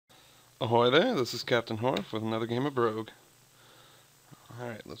Ahoy there, this is Captain Horf with another game of Brogue.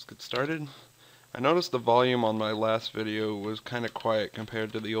 Alright, let's get started. I noticed the volume on my last video was kind of quiet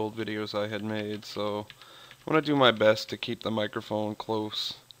compared to the old videos I had made, so I'm going to do my best to keep the microphone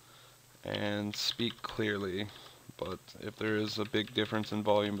close and speak clearly. But if there is a big difference in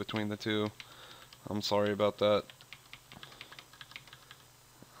volume between the two, I'm sorry about that.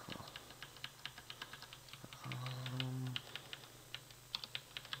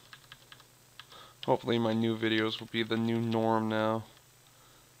 Hopefully my new videos will be the new norm now.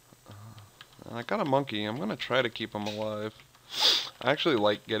 I got a monkey. I'm going to try to keep him alive. I actually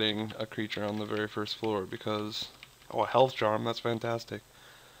like getting a creature on the very first floor because... Oh, a health charm. That's fantastic.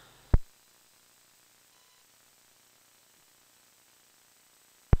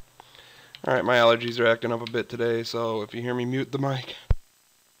 Alright, my allergies are acting up a bit today, so if you hear me mute the mic...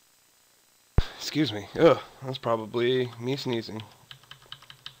 Excuse me. Ugh, that's probably me sneezing.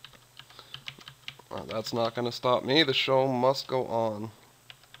 Well, that's not going to stop me. The show must go on.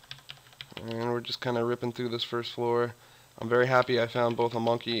 And we're just kind of ripping through this first floor. I'm very happy I found both a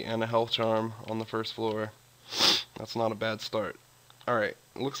monkey and a health charm on the first floor. That's not a bad start. Alright,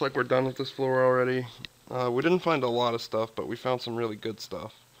 looks like we're done with this floor already. We didn't find a lot of stuff, but we found some really good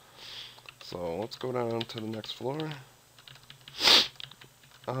stuff. So let's go down to the next floor.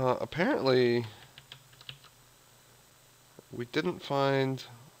 Apparently, we didn't find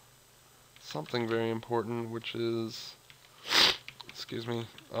something very important, which is, excuse me,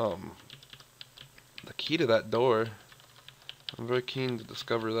 the key to that door. I'm very keen to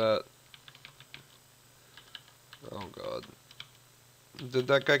discover that. Oh god. Did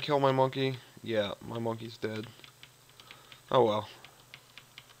that guy kill my monkey? Yeah, my monkey's dead. Oh well.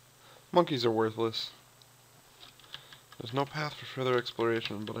 Monkeys are worthless. There's no path for further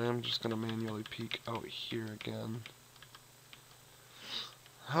exploration, but I am just going to manually peek out here again.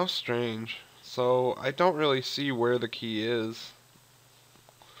 How strange. So, I don't really see where the key is.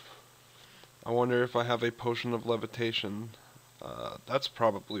 I wonder if I have a potion of levitation. That's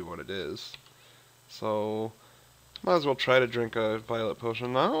probably what it is. So, might as well try to drink a violet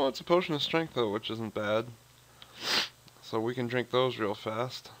potion. No, it's a potion of strength though, which isn't bad. So we can drink those real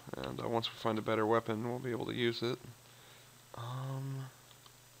fast, and once we find a better weapon, we'll be able to use it.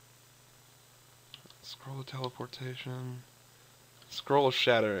 Scroll of teleportation. Scroll of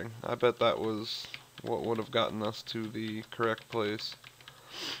shattering. I bet that was what would have gotten us to the correct place.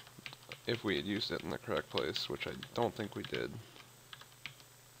 If we had used it in the correct place, which I don't think we did.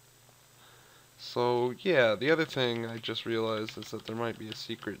 So, yeah, the other thing I just realized is that there might be a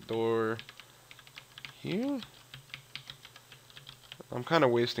secret door here? I'm kind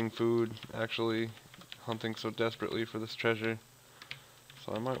of wasting food, actually, hunting so desperately for this treasure.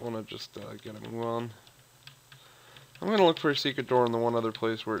 So I might want to just get a move on. I'm going to look for a secret door in the one other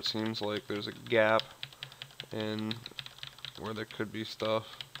place where it seems like there's a gap in where there could be stuff.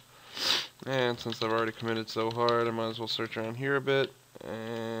 And since I've already committed so hard, I might as well search around here a bit,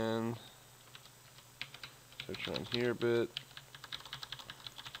 and search around here a bit,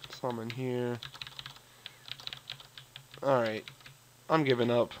 some in here. Alright, I'm giving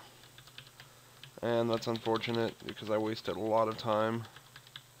up, and that's unfortunate because I wasted a lot of time,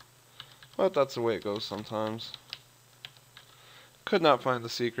 but that's the way it goes sometimes. Could not find the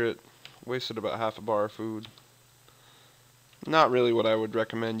secret, wasted about half a bar of food. Not really what I would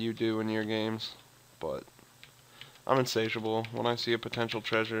recommend you do in your games, but I'm insatiable. When I see a potential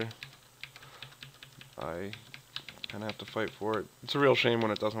treasure, I kind of have to fight for it. It's a real shame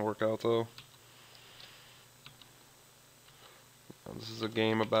when it doesn't work out, though. This is a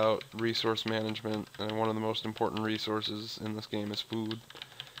game about resource management, and one of the most important resources in this game is food,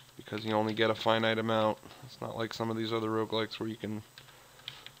 because you only get a finite amount. It's not like some of these other roguelikes where you can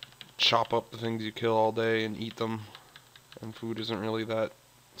chop up the things you kill all day and eat them. And food isn't really that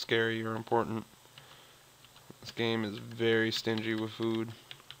scary or important. This game is very stingy with food.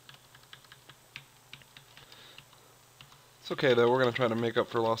 It's okay though, we're going to try to make up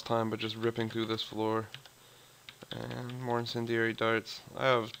for lost time by just ripping through this floor. And more incendiary darts. I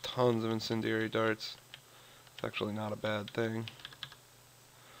have tons of incendiary darts. It's actually not a bad thing.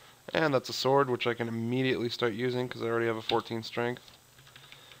 And that's a sword, which I can immediately start using because I already have a 14 strength.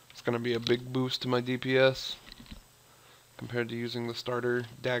 It's going to be a big boost to my DPS compared to using the starter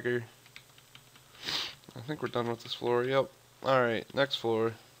dagger. I think we're done with this floor. Yep. Alright, next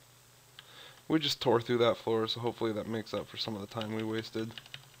floor. We just tore through that floor, so hopefully that makes up for some of the time we wasted.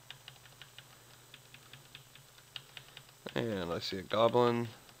 And I see a goblin.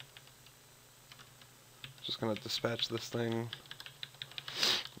 Just gonna dispatch this thing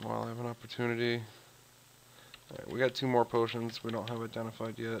while I have an opportunity. Alright, we got 2 more potions we don't have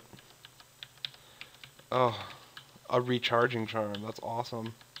identified yet. Oh, a recharging charm. That's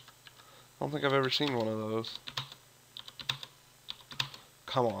awesome. I don't think I've ever seen one of those.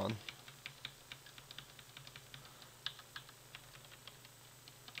 Come on.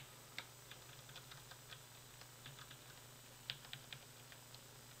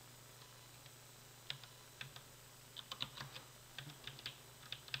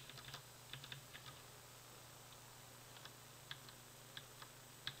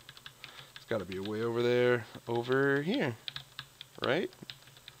 There's got to be a way over there. Over here. Right?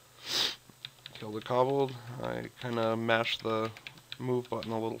 Killed the cobbled. I kind of mashed the move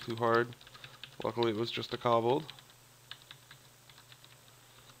button a little too hard. Luckily it was just a cobbled.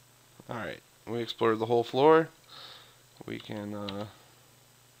 Alright, we explored the whole floor. We can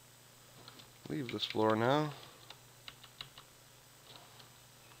leave this floor now.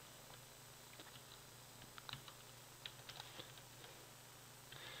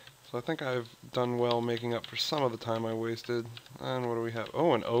 So I think I've done well making up for some of the time I wasted. And what do we have?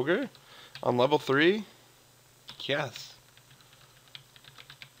 Oh, an ogre? On level 3? Yes.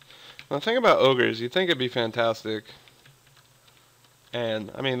 Now, the thing about ogres, you'd think it'd be fantastic.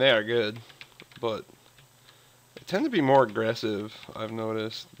 And, I mean, they are good. But they tend to be more aggressive, I've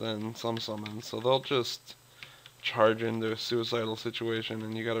noticed, than some summons. So they'll just charge into a suicidal situation,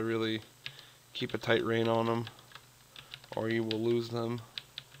 and you gotta really keep a tight rein on them, or you will lose them.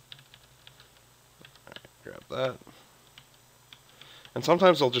 Alright, grab that. And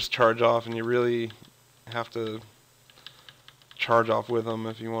sometimes they'll just charge off, and you really have to charge off with them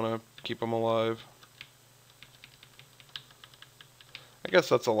if you want to keep them alive. I guess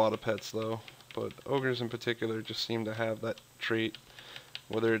that's a lot of pets though, but ogres in particular just seem to have that trait,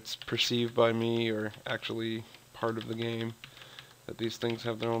 whether it's perceived by me or actually part of the game, that these things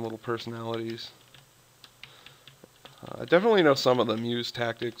have their own little personalities. I definitely know some of them use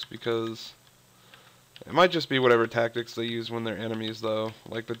tactics, because it might just be whatever tactics they use when they're enemies though.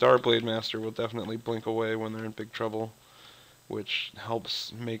 Like the Darblade Master will definitely blink away when they're in big trouble, which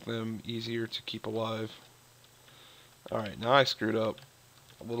helps make them easier to keep alive. Alright, now I screwed up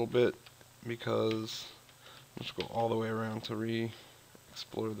a little bit, because let's go all the way around to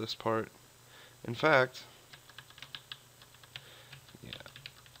re-explore this part. In fact, yeah,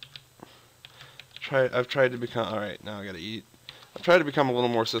 I've tried to become, alright, now I gotta eat. I've tried to become a little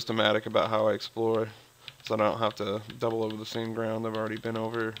more systematic about how I explore, so I don't have to double over the same ground I've already been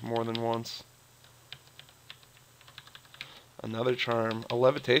over more than once. Another charm, a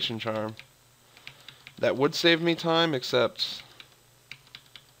levitation charm. That would save me time, except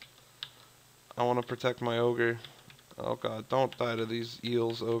I want to protect my ogre. Oh god, don't die to these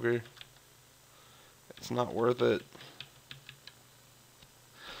eels, ogre. It's not worth it.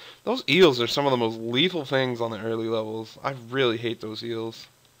 Those eels are some of the most lethal things on the early levels. I really hate those eels.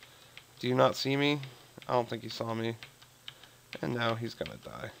 Do you not see me? I don't think he saw me. And now he's gonna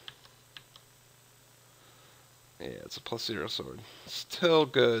die. Yeah, it's a +0 sword. Still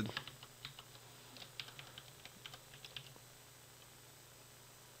good.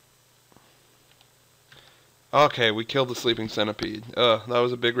 Okay, we killed the sleeping centipede. That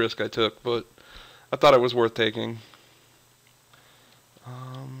was a big risk I took, but I thought it was worth taking.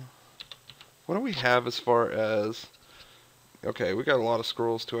 What do we have as far as... Okay, we got a lot of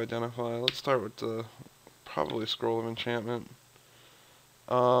scrolls to identify. Let's start with the... probably Scroll of Enchantment.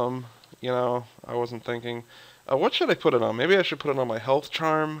 You know, I wasn't thinking... what should I put it on? Maybe I should put it on my health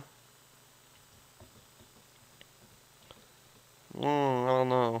charm? I don't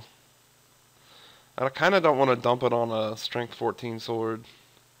know. I kind of don't want to dump it on a strength 14 sword.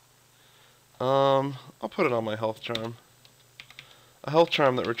 I'll put it on my health charm. A health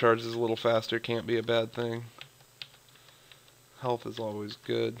charm that recharges a little faster can't be a bad thing. Health is always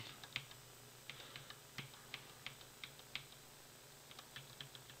good.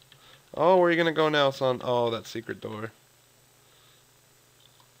 Oh, where are you gonna go now, son? Oh, that secret door.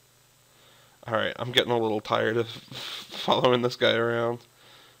 Alright, I'm getting a little tired of following this guy around.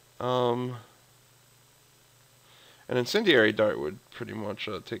 An incendiary dart would pretty much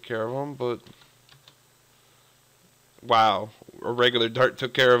take care of him, but... Wow, a regular dart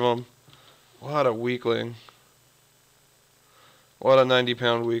took care of him. What a weakling. What a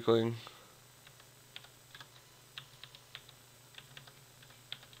 90-pound weakling.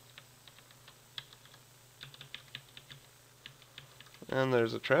 And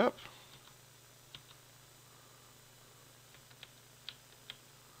there's a trap.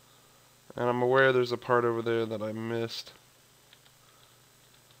 And I'm aware there's a part over there that I missed.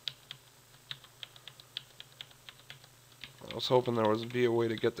 I was hoping there would be a way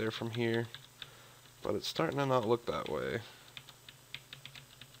to get there from here, but it's starting to not look that way.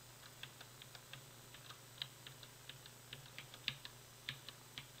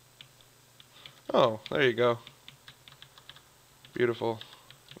 Oh, there you go. Beautiful.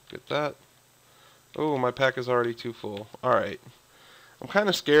 Get that. Oh, my pack is already too full. Alright. I'm kind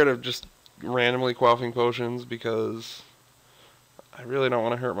of scared of just randomly quaffing potions because I really don't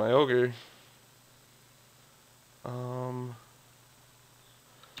want to hurt my ogre.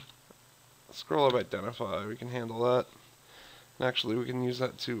 Scroll of Identify. We can handle that. And actually, we can use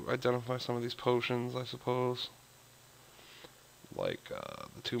that to identify some of these potions, I suppose. Like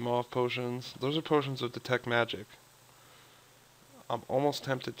the 2 Moth potions. Those are potions of Detect Magic. I'm almost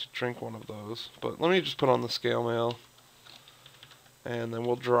tempted to drink one of those. But let me just put on the scale mail. And then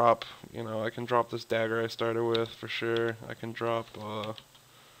we'll drop, you know, I can drop this dagger I started with for sure. I can drop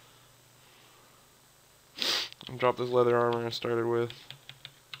this leather armor I started with.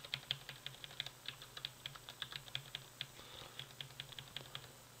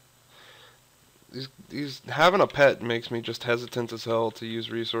 These having a pet makes me just hesitant as hell to use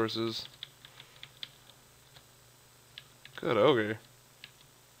resources. Good ogre.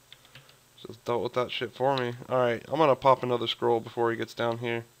 Just dealt with that shit for me. Alright, I'm gonna pop another scroll before he gets down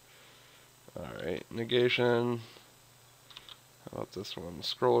here. Alright, negation. How about this one?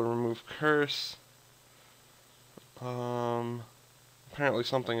 Scroll remove curse. Apparently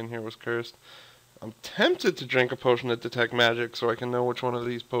something in here was cursed. I'm tempted to drink a potion to detect magic so I can know which one of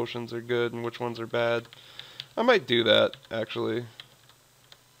these potions are good and which ones are bad. I might do that, actually.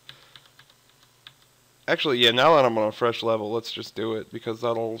 Actually, yeah, now that I'm on a fresh level, let's just do it, because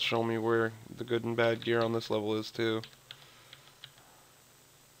that'll show me where the good and bad gear on this level is, too.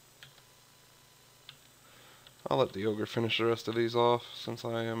 I'll let the ogre finish the rest of these off, since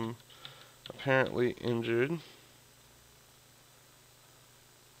I am apparently injured.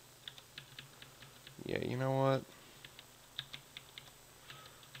 Yeah, you know what?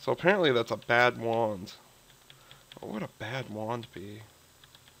 So apparently that's a bad wand. What would a bad wand be?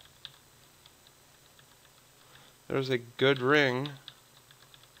 There's a good ring.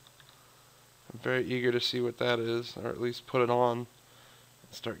 I'm very eager to see what that is, or at least put it on and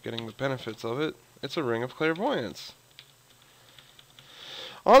start getting the benefits of it. It's a ring of clairvoyance.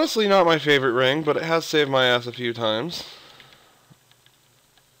 Honestly, not my favorite ring, but it has saved my ass a few times.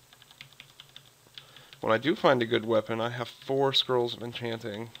 When I do find a good weapon, I have 4 scrolls of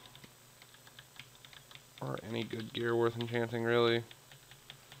enchanting. Or any good gear worth enchanting, really.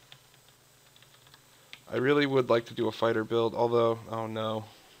 I really would like to do a fighter build, although, oh no.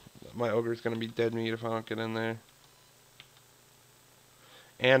 My ogre's going to be dead meat if I don't get in there.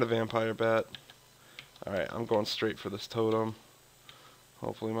 And a vampire bat. Alright, I'm going straight for this totem.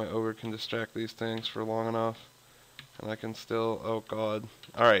 Hopefully my ogre can distract these things for long enough. And I can still, oh god.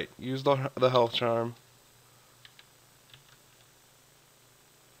 Alright, use the health charm.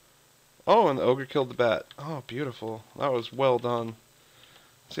 Oh, and the ogre killed the bat. Oh, beautiful. That was well done.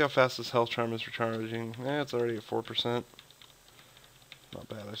 See how fast this health charm is recharging. It's already at 4%. Not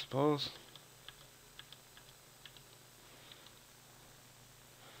bad, I suppose.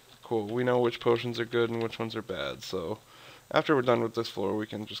 Cool, we know which potions are good and which ones are bad, so after we're done with this floor, we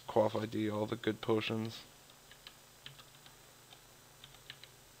can just quaff ID all the good potions.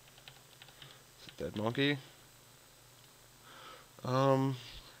 It's a dead monkey.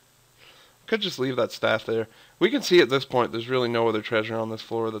 Could just leave that staff there. We can see at this point there's really no other treasure on this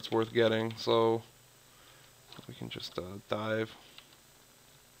floor that's worth getting, so we can just dive.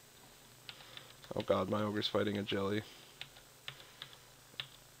 Oh god, my ogre's fighting a jelly.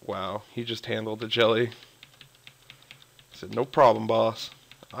 Wow, he just handled the jelly. He said, no problem, boss.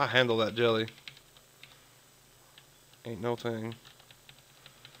 I handle that jelly. Ain't no thing.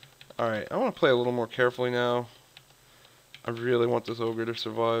 Alright, I want to play a little more carefully now. I really want this ogre to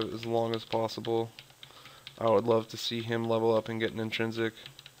survive as long as possible. I would love to see him level up and get an intrinsic.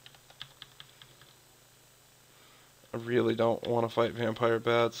 I really don't want to fight vampire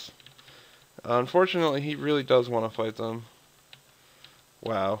bats. Unfortunately, he really does want to fight them.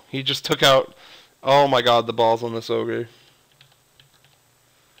 Wow, he just took out... Oh my god, the balls on this ogre.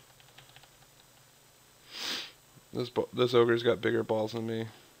 This ogre's got bigger balls than me.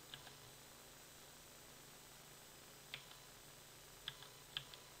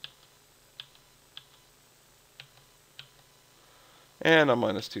 And I'm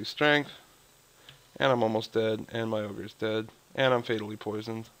 -2 strength. And I'm almost dead. And my ogre's dead. And I'm fatally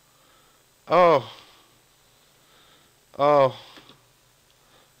poisoned. Oh. Oh.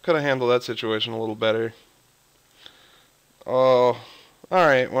 Could have handled that situation a little better. Oh.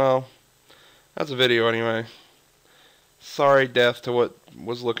 Alright, well. That's a video anyway. Sorry, death to what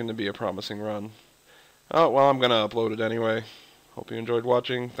was looking to be a promising run. Oh, well, I'm gonna upload it anyway. Hope you enjoyed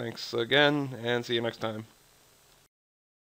watching. Thanks again, and see you next time.